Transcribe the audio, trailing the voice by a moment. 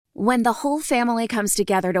When the whole family comes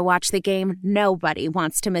together to watch the game, nobody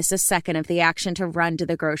wants to miss a second of the action to run to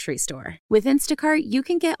the grocery store. With Instacart, you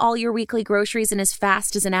can get all your weekly groceries in as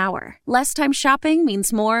fast as an hour. Less time shopping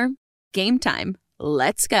means more game time.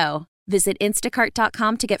 Let's go. Visit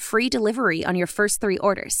instacart.com to get free delivery on your first 3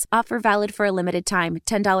 orders. Offer valid for a limited time.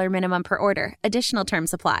 $10 minimum per order. Additional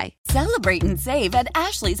terms apply. Celebrate and save at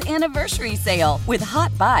Ashley's Anniversary Sale. With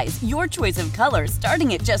Hot Buys, your choice of colors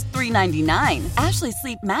starting at just $3.99. Ashley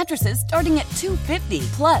Sleep mattresses starting at $2.50.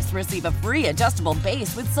 Plus, receive a free adjustable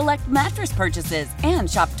base with select mattress purchases. And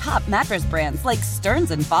shop top mattress brands like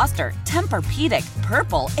Stearns & Foster, Tempur-Pedic,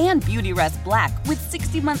 Purple, and Beautyrest Black with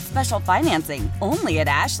 60-month special financing. Only at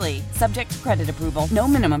Ashley. Subject to credit approval. No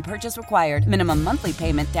minimum purchase required. Minimum monthly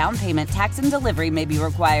payment, down payment, tax, and delivery may be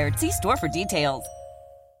required. See store for details.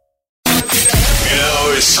 You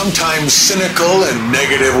know, a sometimes cynical and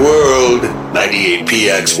negative world,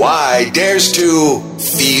 98PXY dares to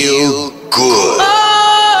feel good.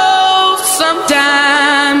 Oh,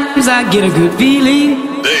 sometimes I get a good feeling.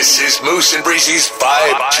 This is Moose and Breezy's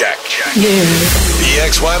Vibe Check. Yeah.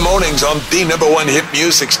 PXY Mornings on the #1 hit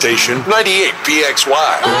music station,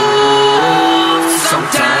 98PXY. Oh,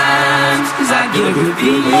 sometimes I get a good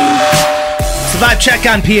feeling. It's the Vibe Check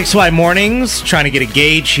on PXY Mornings. Trying to get a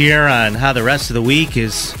gauge here on how the rest of the week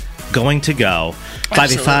is going to go.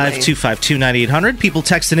 585-252-9800. People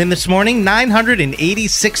texting in this morning.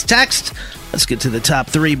 986 text. Let's get to the top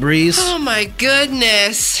 3, Breeze. Oh, my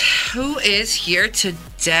goodness. Who is here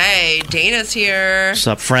today? Dana's here. What's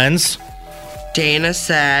up, friends? Dana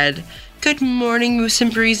said, "Good morning, Moose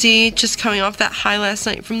and Breezy. Just coming off that high last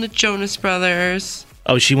night from the Jonas Brothers."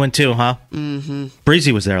 Oh, she went too, huh? Mm-hmm.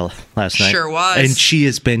 Breezy was there last night. Sure was. And she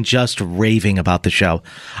has been just raving about the show.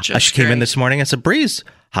 She came in this morning. I said, Breeze,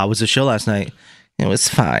 how was the show last night? It was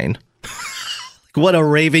fine. What a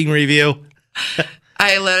raving review.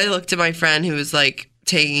 I literally looked at my friend who was like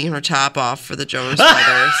taking her top off for the Jonas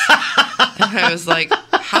Brothers. And I was like,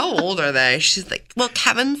 how old are they? She's like, well,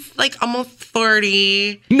 Kevin's like almost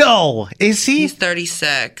 40. No, is he? He's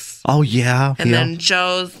 36. Oh, yeah. And then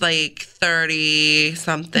Joe's like 30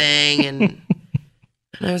 something. And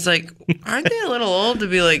I was like, aren't they a little old to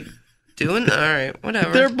be like doing that? All right,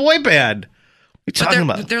 whatever. They're a boy band. What are you talking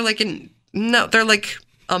about? They're like they're like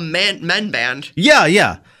a men band.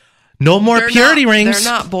 Yeah. No more purity rings.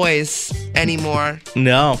 They're not boys anymore.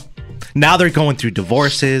 No. Now they're going through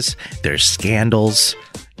divorces. There's scandals.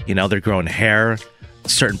 You know, they're growing hair,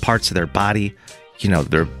 certain parts of their body. You know,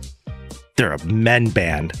 they're a men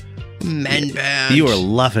band. Men band. You are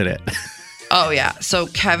loving it. Oh, yeah. So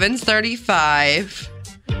Kevin's 35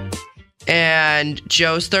 and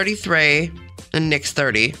Joe's 33 and Nick's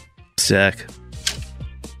 30. Sick.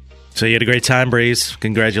 So you had a great time, Breeze.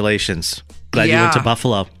 Congratulations. Glad you went to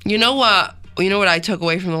Buffalo. You know what? You know what I took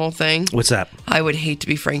away from the whole thing? What's that? I would hate to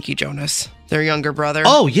be Frankie Jonas, their younger brother.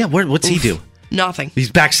 Oh, yeah. What's he do? Nothing.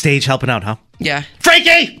 He's backstage helping out, huh? Yeah.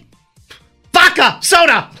 Frankie! Vodka!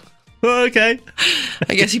 Soda! Okay.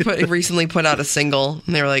 I guess he recently put out a single,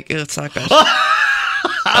 and they were like, it's not good.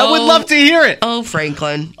 I would love to hear it. Oh,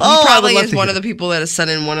 Franklin. He I probably would love is to one hear of the people that has sent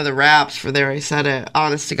in one of the raps for There I Said It.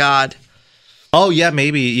 Honest to God. Oh, yeah,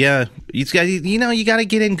 maybe. Yeah. You got to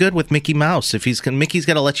get in good with Mickey Mouse. Mickey's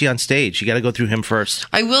got to let you on stage. You got to go through him first.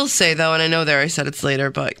 I will say, though, and I know There I Said It's later,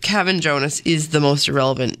 but Kevin Jonas is the most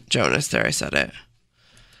irrelevant Jonas. There I Said It.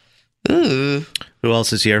 Ooh. Who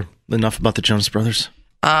else is here? Enough about the Jonas Brothers.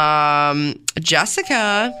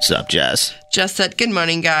 Jessica. What's up, Jess? Just said, good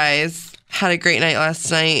morning, guys. Had a great night last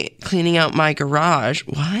night cleaning out my garage.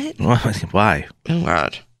 What? Why? Oh,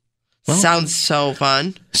 God. Well, sounds so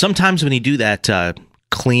fun. Sometimes when you do that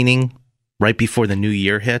cleaning right before the new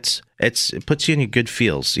year hits, it puts you in your good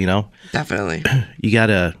feels, you know? Definitely. You got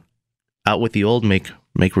to out with the old, make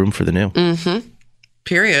room for the new. Mm-hmm.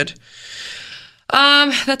 Period.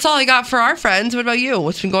 That's all I got for our friends. What about you?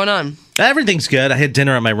 What's been going on? Everything's good. I had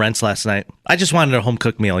dinner at my rent's last night. I just wanted a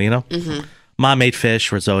home-cooked meal, you know? Mm-hmm. Mom made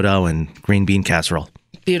fish, risotto, and green bean casserole.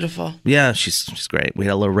 Beautiful. Yeah, she's great. We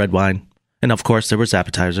had a little red wine. And, of course, there was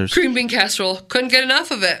appetizers. Green bean casserole. Couldn't get enough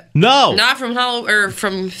of it. No. Not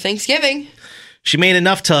from Thanksgiving. She made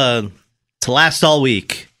enough to last all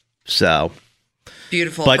week. So.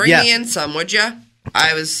 Beautiful. But Bring me in some, would you?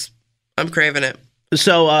 I'm craving it.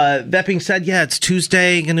 So, that being said, yeah, it's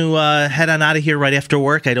Tuesday. Going to head on out of here right after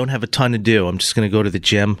work. I don't have a ton to do. I'm just going to go to the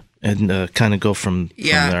gym and kind of go from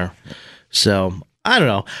there. So, I don't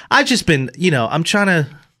know. I've just been, I'm trying to,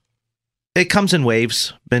 it comes in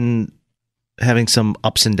waves. Been having some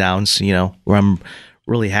ups and downs, where I'm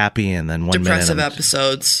really happy and then one depressive minute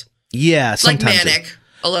episodes. Yeah, sometimes like manic.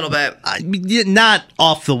 A little bit. Not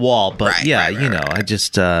off the wall, but Right, yeah, right, right. I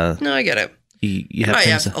just No, I get it. you have Might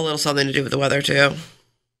things. have a little something to do with the weather too.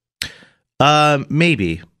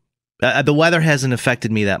 Maybe. The weather hasn't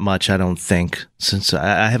affected me that much, I don't think, since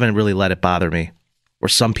I haven't really let it bother me. Or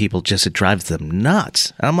some people just, it drives them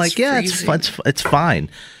nuts. And I'm like, it's fine.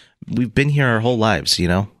 We've been here our whole lives,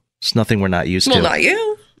 It's nothing we're not used to. Well, not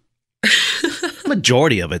you.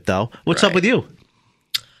 Majority of it, though. What's up with you?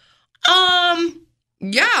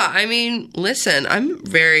 Yeah, I mean, listen, I'm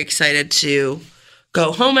very excited to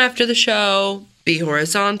go home after the show, be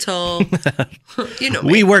horizontal. You know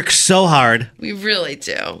me. We work so hard. We really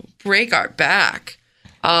do. Break our back.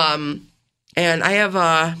 And I have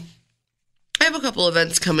a couple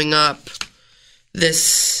events coming up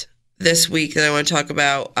this week that I want to talk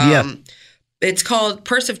about. It's called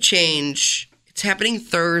Purse of Change. It's happening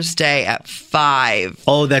Thursday at 5.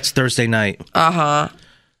 Oh, that's Thursday night. Uh-huh.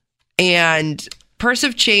 And Purse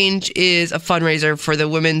of Change is a fundraiser for the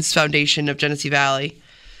Women's Foundation of Genesee Valley.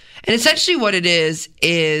 And essentially what it is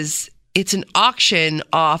it's an auction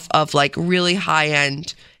off of like really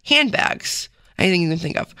high-end handbags. Anything you can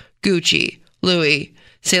think of. Gucci, Louis,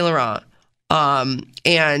 Saint Laurent.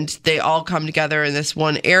 And they all come together in this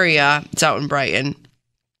one area. It's out in Brighton.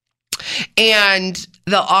 And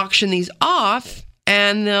they'll auction these off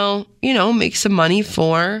and they'll, make some money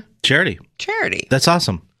for charity. That's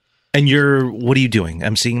awesome. And what are you doing?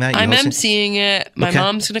 emceeing that? I'm emceeing it. My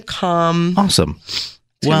mom's going to come. Awesome. It's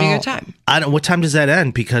going to be a good time. What time does that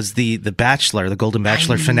end? Because the Bachelor, the Golden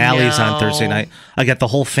Bachelor finale is on Thursday night. I got the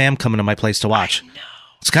whole fam coming to my place to watch. I know.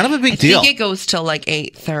 It's kind of a big deal. I think it goes till like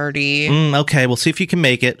 8:30. Okay, we'll see if you can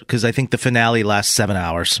make it because I think the finale lasts 7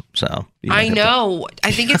 hours. So I know.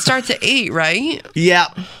 I think it starts at 8, right? Yeah.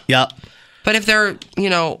 But if they're,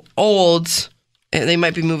 old, they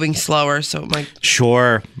might be moving slower. So it might.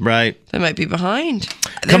 Sure. Right. They might be behind.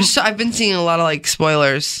 I've been seeing a lot of like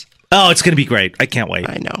spoilers. Oh, it's going to be great. I can't wait.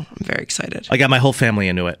 I know. I'm very excited. I got my whole family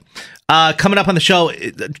into it. Coming up on the show,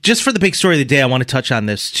 just for the big story of the day, I want to touch on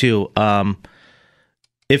this too.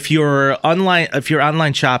 If you're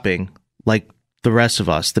online shopping, like the rest of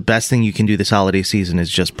us, the best thing you can do this holiday season is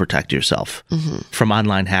just protect yourself from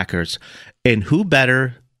online hackers. And who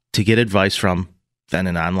better to get advice from than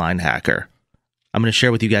an online hacker? I'm going to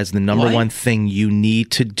share with you guys the number one thing you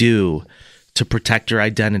need to do to protect your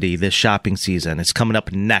identity this shopping season. It's coming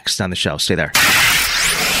up next on the show. Stay there.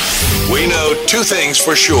 We know two things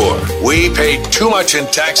for sure. We pay too much in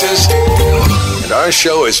taxes, and our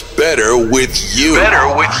show is better with you.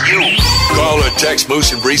 Call or text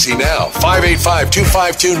Moose and Breezy now.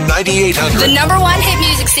 585-252-9800. The number one hit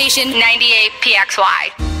music station, 98 PXY.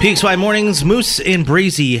 PXY Mornings, Moose and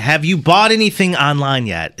Breezy. Have you bought anything online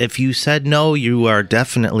yet? If you said no, you are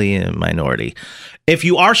definitely in a minority. If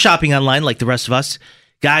you are shopping online like the rest of us,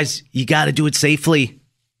 guys, you got to do it safely.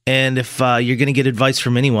 And if you're going to get advice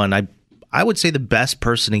from anyone, I would say the best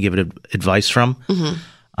person to give it advice from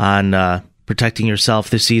on protecting yourself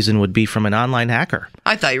this season would be from an online hacker.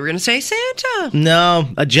 I thought you were going to say Santa. No,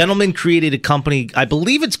 a gentleman created a company, I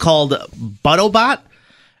believe it's called ButtoBot,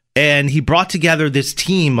 and he brought together this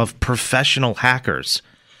team of professional hackers.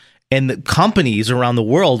 And the companies around the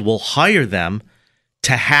world will hire them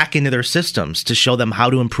to hack into their systems to show them how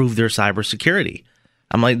to improve their cybersecurity.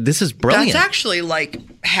 I'm like, this is brilliant. That's actually like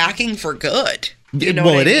hacking for good. You know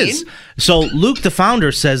well, what it I mean? is. So Luke, the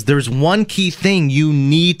founder, says there's one key thing you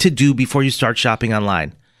need to do before you start shopping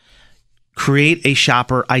online. Create a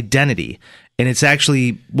shopper identity. And it's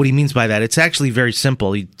actually, what he means by that, it's actually very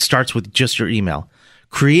simple. He starts with just your email.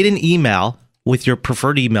 Create an email with your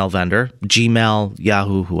preferred email vendor, Gmail,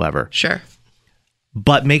 Yahoo, whoever. Sure.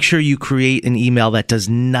 But make sure you create an email that does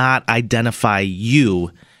not identify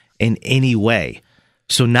you in any way.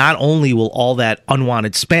 So not only will all that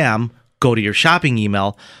unwanted spam go to your shopping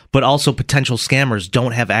email, but also potential scammers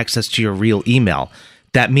don't have access to your real email.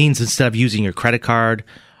 That means instead of using your credit card,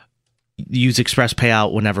 use Express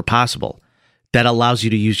Payout whenever possible. That allows you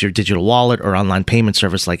to use your digital wallet or online payment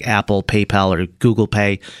service like Apple, PayPal, or Google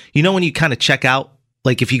Pay. You know when you kind of check out,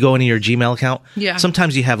 like if you go into your Gmail account,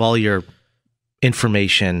 sometimes you have all your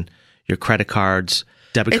information, your credit cards,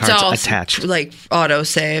 debit cards all attached. Like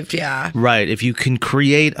auto-saved, yeah. Right. If you can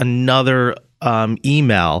create another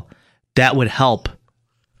email, that would help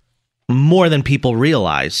more than people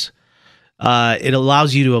realize. It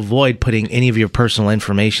allows you to avoid putting any of your personal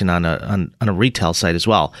information on a retail site as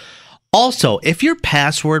well. Also, if your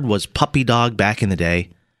password was puppy dog back in the day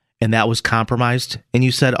and that was compromised and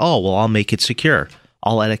you said, oh, well, I'll make it secure.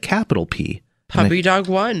 I'll add a capital P. Puppy dog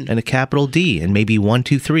 1. And a capital D and maybe 1,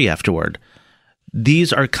 2, 3 afterward.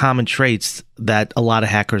 These are common traits that a lot of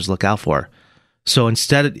hackers look out for. So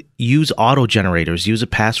instead, use auto generators, use a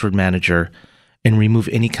password manager, and remove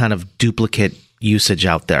any kind of duplicate usage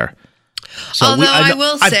out there. So Although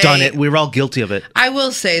I've done it. We were all guilty of it. I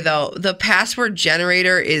will say, though, the password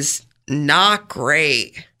generator is not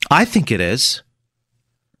great. I think it is.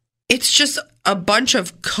 It's just a bunch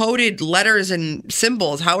of coded letters and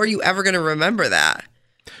symbols. How are you ever going to remember that?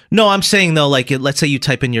 No, I'm saying, though, like, let's say you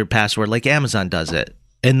type in your password, like Amazon does it,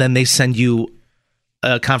 and then they send you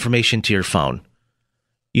a confirmation to your phone,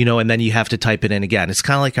 and then you have to type it in again. It's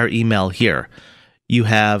kind of like our email here. You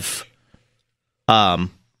have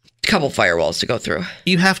couple firewalls to go through.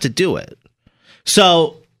 You have to do it.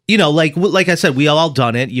 So, like I said, we all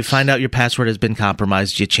done it. You find out your password has been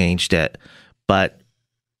compromised, you changed it. But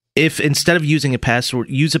if instead of using a password,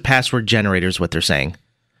 use a password generator is what they're saying.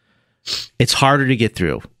 It's harder to get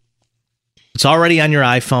through. It's already on your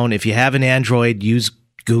iPhone. If you have an Android, use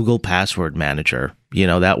Google Password Manager.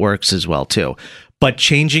 That works as well too. But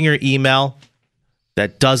changing your email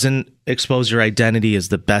that doesn't expose your identity is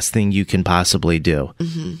the best thing you can possibly do.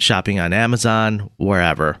 Mm-hmm. Shopping on Amazon,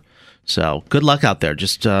 wherever. So good luck out there.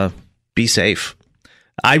 Just be safe.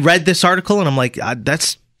 I read this article and I'm like,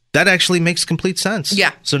 that actually makes complete sense.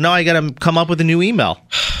 Yeah. So now I got to come up with a new email.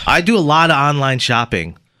 I do a lot of online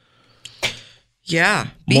shopping. Yeah.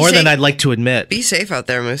 More than I'd like to admit. Be safe out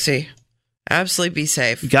there, Moosey. Absolutely be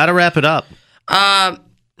safe. You got to wrap it up.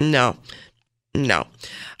 No.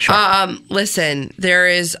 Sure. Listen, there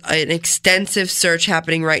is an extensive search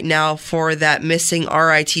happening right now for that missing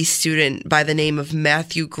RIT student by the name of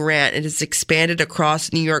Matthew Grant. It has expanded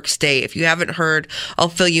across New York State. If you haven't heard, I'll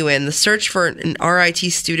fill you in. The search for an RIT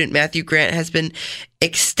student, Matthew Grant, has been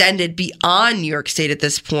extended beyond New York State at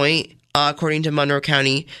this point. According to Monroe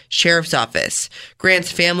County Sheriff's Office.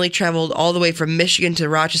 Grant's family traveled all the way from Michigan to the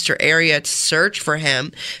Rochester area to search for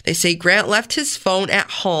him. They say Grant left his phone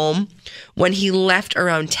at home when he left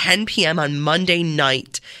around 10 p.m. on Monday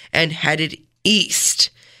night and headed east.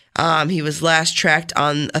 He was last tracked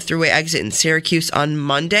on a thruway exit in Syracuse on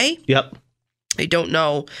Monday. Yep. I don't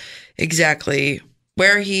know exactly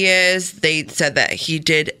where he is. They said that he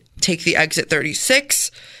did take the exit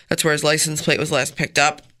 36. That's where his license plate was last picked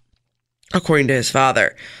up. According to his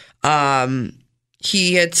father,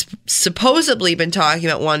 he had supposedly been talking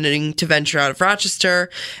about wanting to venture out of Rochester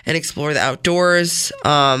and explore the outdoors.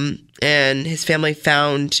 And his family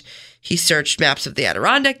found he searched maps of the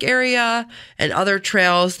Adirondack area and other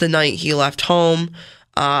trails the night he left home.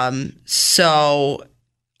 So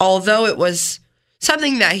although it was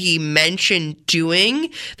something that he mentioned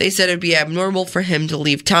doing, they said it'd be abnormal for him to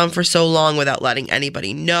leave town for so long without letting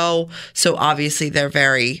anybody know. So obviously they're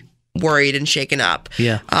very worried and shaken up.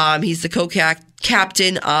 Yeah. He's the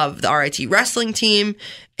co-captain of the RIT wrestling team,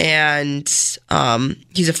 and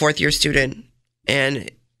he's a fourth-year student. And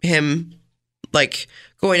him,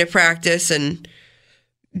 going to practice and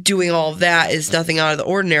doing all of that is nothing out of the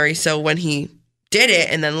ordinary. So when he did it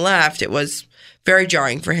and then left, it was very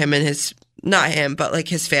jarring for him and his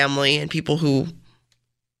family and people who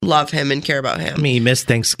love him and care about him. I mean, he missed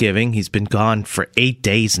Thanksgiving. He's been gone for 8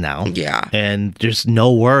 days now. Yeah. And there's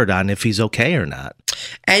no word on if he's okay or not.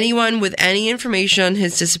 Anyone with any information on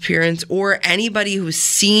his disappearance or anybody who's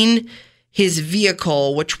seen his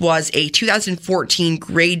vehicle, which was a 2014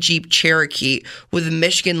 gray Jeep Cherokee with a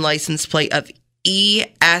Michigan license plate of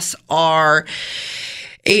ESR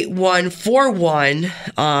 8141,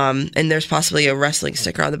 and there's possibly a wrestling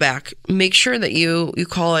sticker on the back. Make sure that you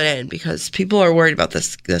call it in because people are worried about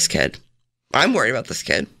this kid. I'm worried about this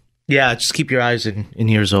kid. Yeah, just keep your eyes and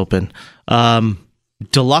ears open.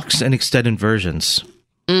 Deluxe and extended versions.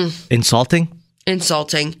 Insulting?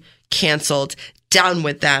 Insulting. Canceled. Down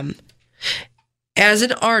with them. As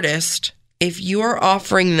an artist, if you are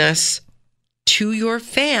offering this to your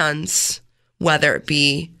fans, whether it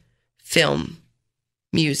be film,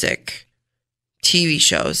 music, TV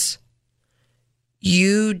shows,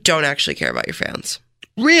 you don't actually care about your fans.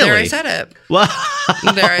 Really? There I said it. Well,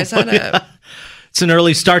 there I said it. It's an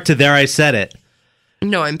early start to there I said it.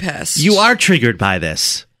 No, I'm pissed. You are triggered by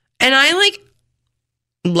this. And I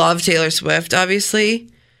love Taylor Swift, obviously.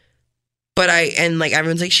 But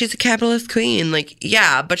everyone's like, she's a capitalist queen.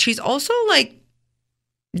 Yeah, but she's also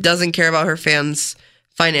doesn't care about her fans'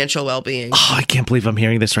 financial well-being. Oh, I can't believe I'm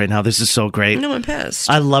hearing this right now. This is so great. No, I'm pissed.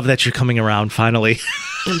 I love that you're coming around finally.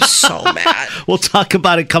 I'm so mad. We'll talk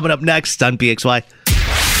about it coming up next on PXY.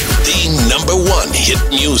 The #1 hit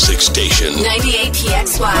music station. 98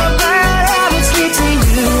 PXY.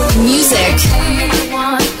 Music.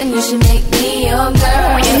 And you should make me your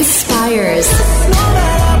girl. Inspires.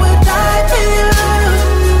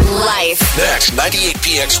 Life. Next, 98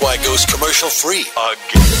 PXY goes commercial free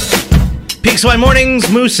again. PXY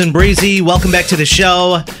Mornings, Moose and Breezy. Welcome back to the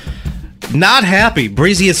show. Not happy.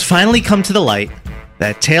 Breezy has finally come to the light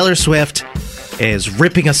that Taylor Swift is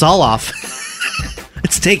ripping us all off.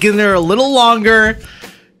 It's taken her a little longer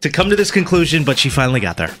to come to this conclusion, but she finally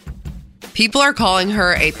got there. People are calling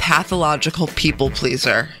her a pathological people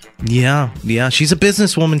pleaser. Yeah. She's a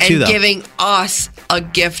businesswoman too, and though. Giving us a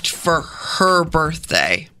gift for her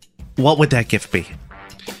birthday. What would that gift be?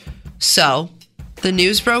 So, the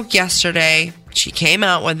news broke yesterday. She came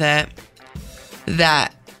out with it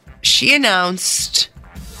that she announced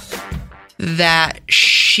that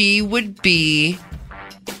she would be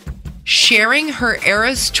sharing her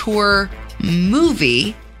Eras Tour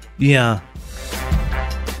movie. Yeah.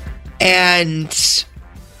 And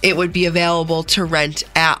it would be available to rent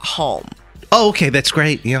at home. Oh, okay. That's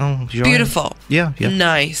great. Beautiful. Yeah.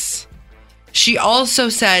 Nice. She also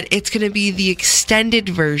said it's going to be the extended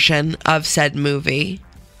version of said movie.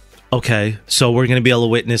 Okay. So we're going to be able to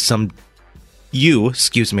witness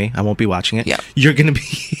excuse me, I won't be watching it. Yeah. You're going to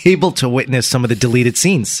be able to witness some of the deleted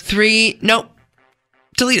scenes.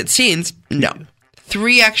 Deleted scenes? No.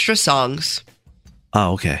 3 extra songs.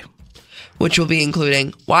 Oh, okay. Which will be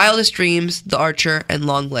including Wildest Dreams, The Archer, and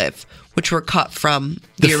Long Live, which were cut from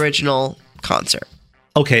the original concert.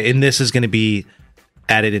 Okay, and this is going to be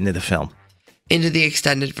added into the film. Into the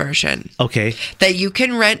extended version. Okay. That you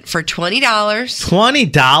can rent for $20.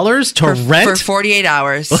 $20 to rent? For 48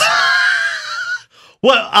 hours.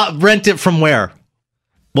 What? Rent it from where?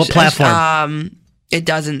 What platform? It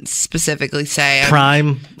doesn't specifically say.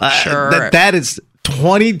 Prime? Sure. That is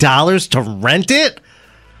 $20 to rent it?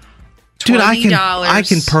 Dude, I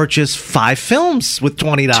can purchase 5 films with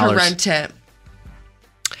 $20. To rent it.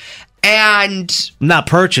 And... Not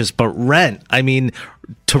purchase, but rent. I mean,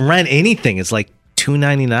 to rent anything is like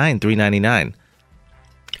 $2.99, $3.99.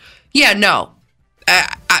 Yeah, no.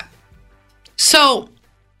 So...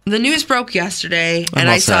 The news broke yesterday, and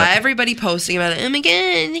I saw everybody posting about it. Oh my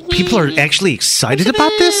God. People are actually excited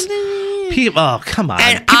about this? Oh, come on.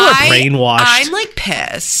 And People are brainwashed. I'm like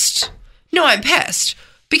pissed. No, I'm pissed.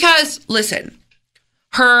 Because, listen,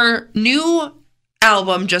 her new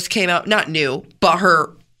album just came out. Not new, but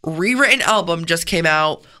her rewritten album just came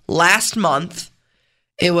out last month.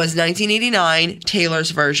 It was 1989, Taylor's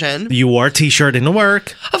version. You wore a t-shirt into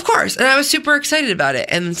work. Of course. And I was super excited about it.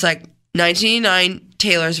 And it's like 1989,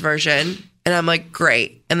 Taylor's version, and I'm like,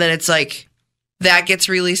 great. And then it's like, that gets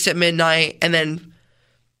released at midnight, and then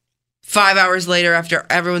 5 hours later, after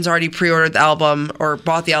everyone's already pre-ordered the album or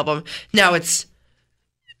bought the album, now it's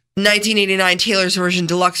 1989 Taylor's version,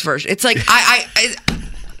 deluxe version. It's like, I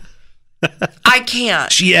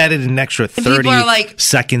can't. She added an extra 30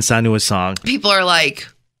 seconds onto a song. People are like,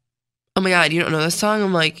 oh my God, you don't know this song?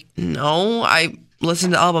 I'm like, no, I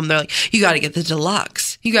listened to the album. They're like, you got to get the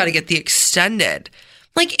deluxe. You got to get the extended.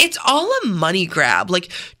 Like, it's all a money grab.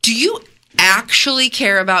 Like, do you actually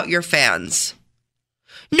care about your fans?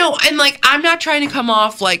 No, and like, I'm not trying to come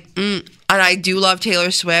off like, and I do love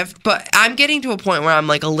Taylor Swift, but I'm getting to a point where I'm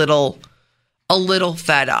like a little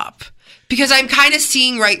fed up. Because I'm kind of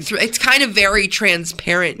seeing right through, it's kind of very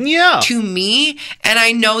transparent to me, and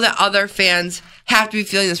I know that other fans have to be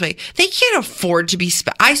feeling this way. They can't afford to be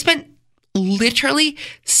I spent literally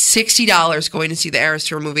 $60 going to see the Eras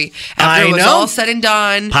Tour movie after it was all said and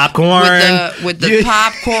done. Popcorn with the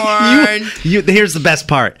popcorn. Here's the best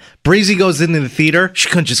part. Breezy goes into the theater. She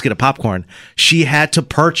couldn't just get a popcorn. She had to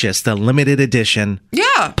purchase the limited edition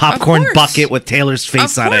popcorn bucket with Taylor's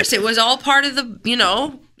face on it. Of course, it was all part of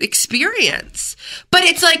the experience. But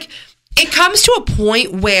it's like, it comes to a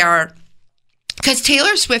point where, because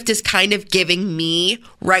Taylor Swift is kind of giving me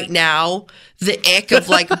right now the ick of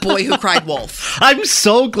like Boy Who Cried Wolf. I'm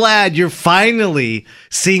so glad you're finally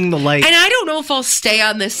seeing the light. And I don't know if I'll stay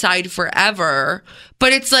on this side forever,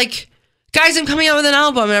 but it's like, guys, I'm coming out with an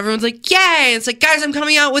album, and everyone's like, yay. It's like, guys, I'm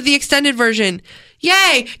coming out with the extended version.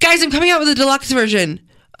 Yay. Guys, I'm coming out with the deluxe version.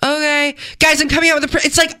 Okay. Guys, I'm coming out with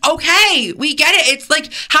it's like, okay, we get it. It's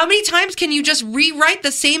like, how many times can you just rewrite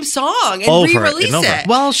the same song and re-release it?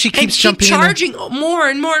 Well, she keeps charging more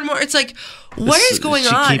and more and more. It's like, what is going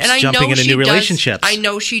on? And I know into new relationships. I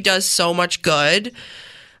know she does so much good,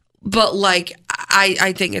 but like,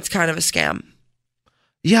 I think it's kind of a scam.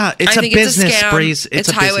 Yeah, it's a business, Breeze. It's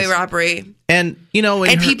a highway robbery. And,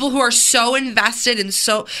 people who are so invested and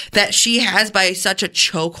so that she has by such a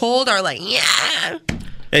chokehold are like, yeah.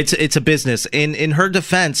 It's a business. In her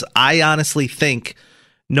defense, I honestly think,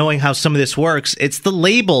 knowing how some of this works, it's the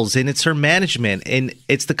labels and it's her management and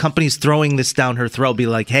it's the companies throwing this down her throat. Be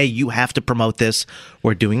like, hey, you have to promote this.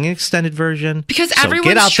 We're doing an extended version. Because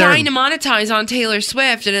everyone's trying to monetize on Taylor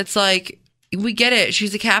Swift, and it's like, we get it.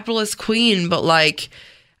 She's a capitalist queen, but like,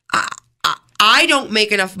 I don't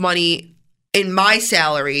make enough money in my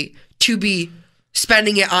salary to be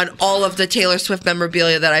spending it on all of the Taylor Swift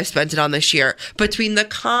memorabilia that I've spent it on this year. Between the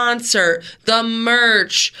concert, the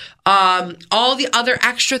merch, all the other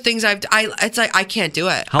extra things it's like, I can't do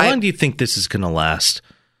it. How long do you think this is going to last?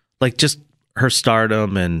 Like, just her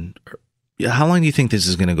stardom, and how long do you think this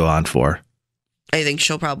is going to go on for? I think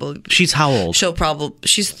she'll probably... She's how old?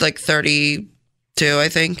 She's like 32, I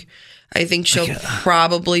think. I think she'll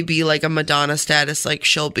probably be like a Madonna status. Like,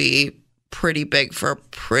 she'll be pretty big for a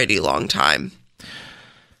pretty long time.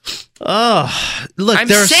 Oh, look, I'm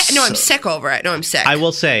sick. No, I'm sick over it. No, I'm sick. I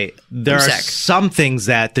will say there are some things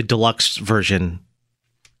that the deluxe version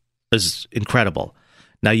is incredible.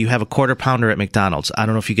 Now, you have a quarter pounder at McDonald's. I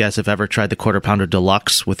don't know if you guys have ever tried the quarter pounder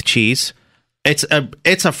deluxe with cheese. It's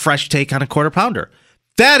a fresh take on a quarter pounder.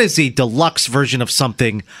 That is a deluxe version of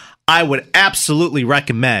something I would absolutely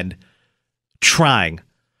recommend trying.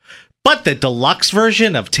 But the deluxe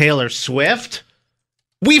version of Taylor Swift,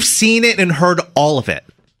 we've seen it and heard all of it.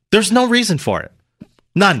 There's no reason for it.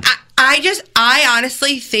 None. I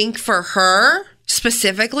honestly think for her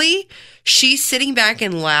specifically, she's sitting back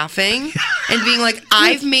and laughing and being like,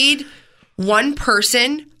 I've made one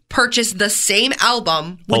person purchase the same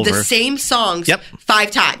album with the same songs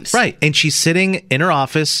 5 times. Right. And she's sitting in her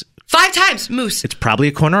office. 5 times, Moose. It's probably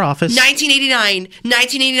a corner office.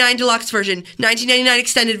 1989 deluxe version, 1999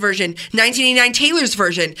 extended version, 1989 Taylor's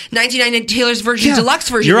version, 1999 Taylor's version deluxe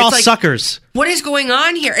version. You're all suckers. What is going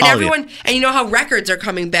on here? And everyone, and you know how records are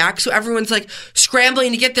coming back, so everyone's like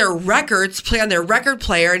scrambling to get their records, play on their record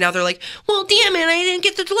player, and now they're like, well, damn it, I didn't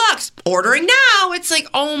get the deluxe. Ordering now. It's like,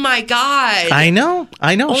 oh my God. I know.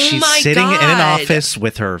 Oh She's sitting in an office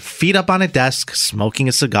with her feet up on a desk, smoking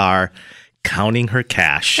a cigar, counting her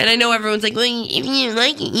cash. And I know everyone's like, well, if you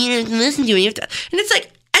like it, you have to listen to it. You have to. And it's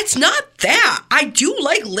like, it's not that. I do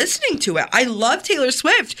like listening to it. I love Taylor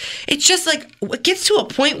Swift. It's just like, it gets to a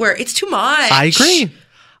point where it's too much. I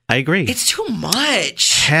agree. It's too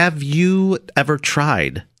much. Have you ever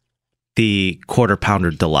tried the quarter pounder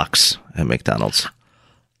deluxe at McDonald's?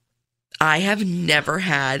 I have never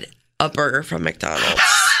had a burger from McDonald's.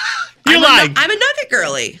 You're lying. I'm a nugget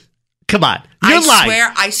girly. Come on. You're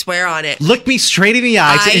lying. I swear on it. Look me straight in the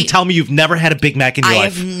eyes and tell me you've never had a Big Mac in your life.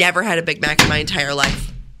 I have never had a Big Mac in my entire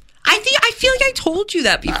life. I feel like I told you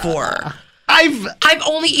that before. I've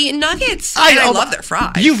only eaten nuggets. I love their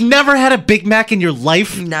fries. You've never had a Big Mac in your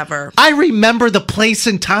life? Never. I remember the place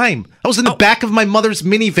and time. I was in the back of my mother's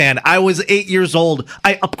minivan. I was 8 years old.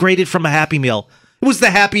 I upgraded from a Happy Meal. It was the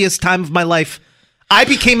happiest time of my life. I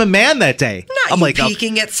became a man that day.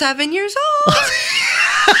 Peaking at 7 years old.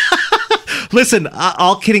 Listen,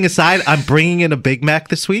 all kidding aside, I'm bringing in a Big Mac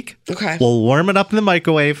this week. Okay. We'll warm it up in the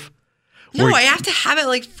microwave. I have to have it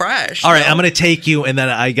like fresh. All right, I'm going to take you, and then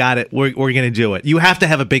I got it. We're going to do it. You have to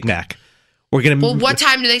have a Big Mac. We're going to. Well, what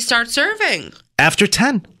time do they start serving? After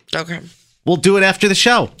 10. Okay. We'll do it after the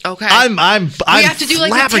show. Okay. We have to do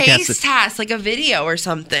like a taste test, like a video or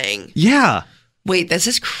something. Yeah. Wait, this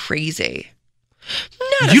is crazy.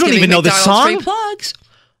 You don't even know the song? Free plugs.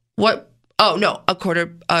 What? Oh no, a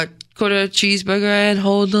quarter cheeseburger and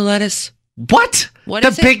hold the lettuce. What? What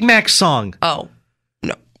is the Big Mac song? Oh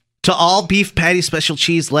no. To all beef patty, special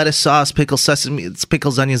cheese, lettuce, sauce, pickles,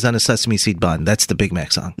 onions on a sesame seed bun. That's the Big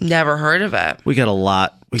Mac song. Never heard of it. We got a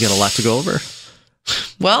lot to go over.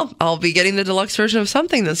 Well, I'll be getting the deluxe version of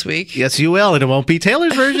something this week. Yes, you will, and it won't be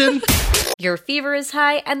Taylor's version. Your fever is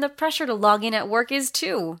high and the pressure to log in at work is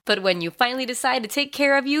too. But when you finally decide to take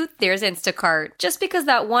care of you, there's Instacart. Just because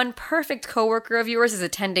that one perfect coworker of yours is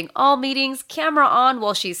attending all meetings, camera on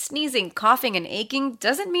while she's sneezing, coughing, and aching,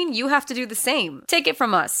 doesn't mean you have to do the same. Take it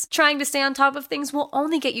from us. Trying to stay on top of things will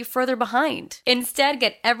only get you further behind. Instead,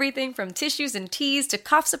 get everything from tissues and teas to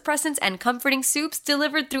cough suppressants and comforting soups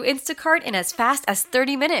delivered through Instacart in as fast as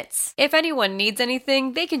 30 minutes. If anyone needs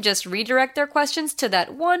anything, they can just redirect their questions to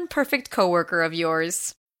that one perfect coworker of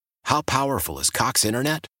yours. How powerful is Cox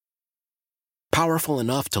Internet? Powerful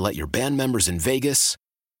enough to let your band members in Vegas,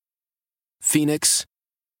 Phoenix,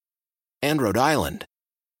 and Rhode Island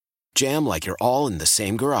jam like you're all in the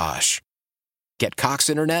same garage. Get Cox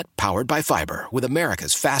Internet powered by fiber with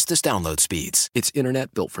America's fastest download speeds. It's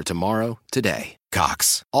internet built for tomorrow, today.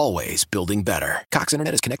 Cox, always building better. Cox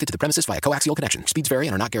Internet is connected to the premises via coaxial connection. Speeds vary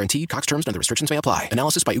and are not guaranteed. Cox terms and other restrictions may apply.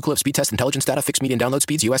 Analysis by Ookla Speed Test Intelligence Data. Fixed median download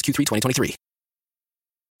speeds. US Q3 2023.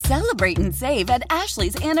 Celebrate and save at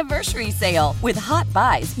Ashley's Anniversary Sale. With Hot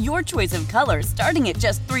Buys, your choice of colors starting at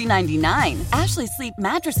just $3.99. Ashley Sleep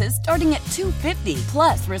mattresses starting at $2.50.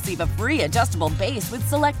 Plus, receive a free adjustable base with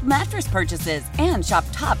select mattress purchases. And shop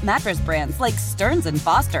top mattress brands like Stearns &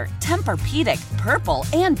 Foster, Tempur-Pedic, Purple,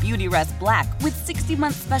 and Beautyrest Black with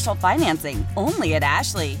 60-month special financing. Only at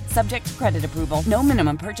Ashley. Subject to credit approval. No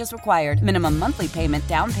minimum purchase required. Minimum monthly payment,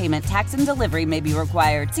 down payment, tax, and delivery may be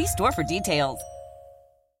required. See store for details.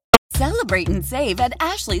 Celebrate and save at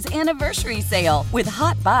Ashley's Anniversary Sale. With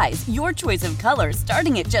Hot Buys, your choice of colors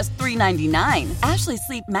starting at just $3.99. Ashley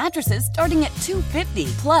Sleep mattresses starting at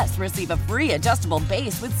 $2.50. Plus, receive a free adjustable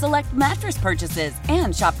base with select mattress purchases.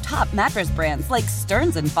 And shop top mattress brands like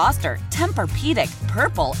Stearns & Foster, Tempur-Pedic,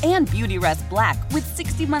 Purple, and Beautyrest Black with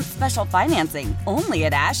 60-month special financing. Only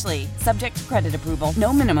at Ashley. Subject to credit approval.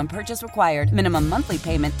 No minimum purchase required. Minimum monthly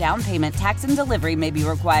payment, down payment, tax, and delivery may be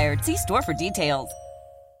required. See store for details.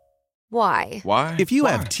 Why? If you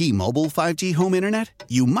have T-Mobile 5G home internet,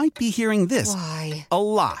 you might be hearing this a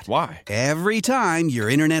lot. Why? Every time your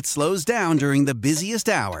internet slows down during the busiest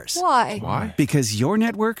hours. Why? Because your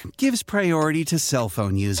network gives priority to cell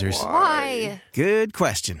phone users. Why? Good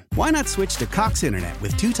question. Why not switch to Cox Internet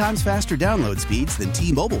with 2 times faster download speeds than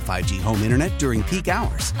T-Mobile 5G home internet during peak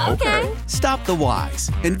hours? Okay. Stop the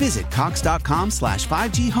whys and visit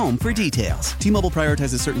cox.com/5G home for details. T-Mobile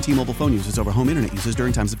prioritizes certain T-Mobile phone users over home internet users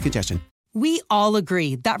during times of congestion. We all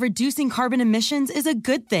agree that reducing carbon emissions is a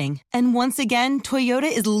good thing. And once again, Toyota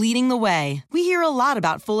is leading the way. We hear a lot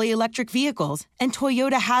about fully electric vehicles, and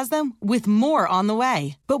Toyota has them with more on the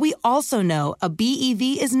way. But we also know a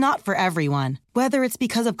BEV is not for everyone. Whether it's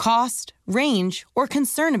because of cost, range, or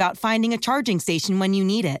concern about finding a charging station when you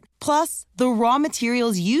need it. Plus, the raw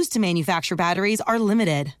materials used to manufacture batteries are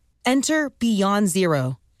limited. Enter Beyond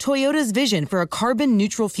Zero, Toyota's vision for a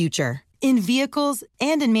carbon-neutral future. In vehicles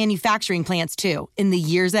and in manufacturing plants, too, in the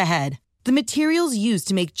years ahead. The materials used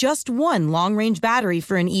to make just one long-range battery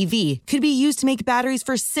for an EV could be used to make batteries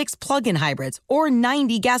for 6 plug-in hybrids or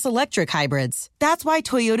 90 gas-electric hybrids. That's why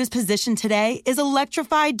Toyota's position today is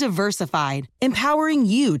electrified, diversified, empowering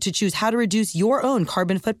you to choose how to reduce your own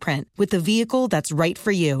carbon footprint with the vehicle that's right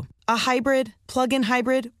for you. A hybrid, plug-in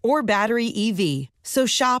hybrid, or battery EV. So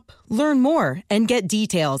shop, learn more, and get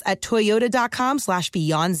details at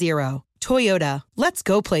toyota.com/beyondzero. Toyota, let's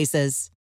go places.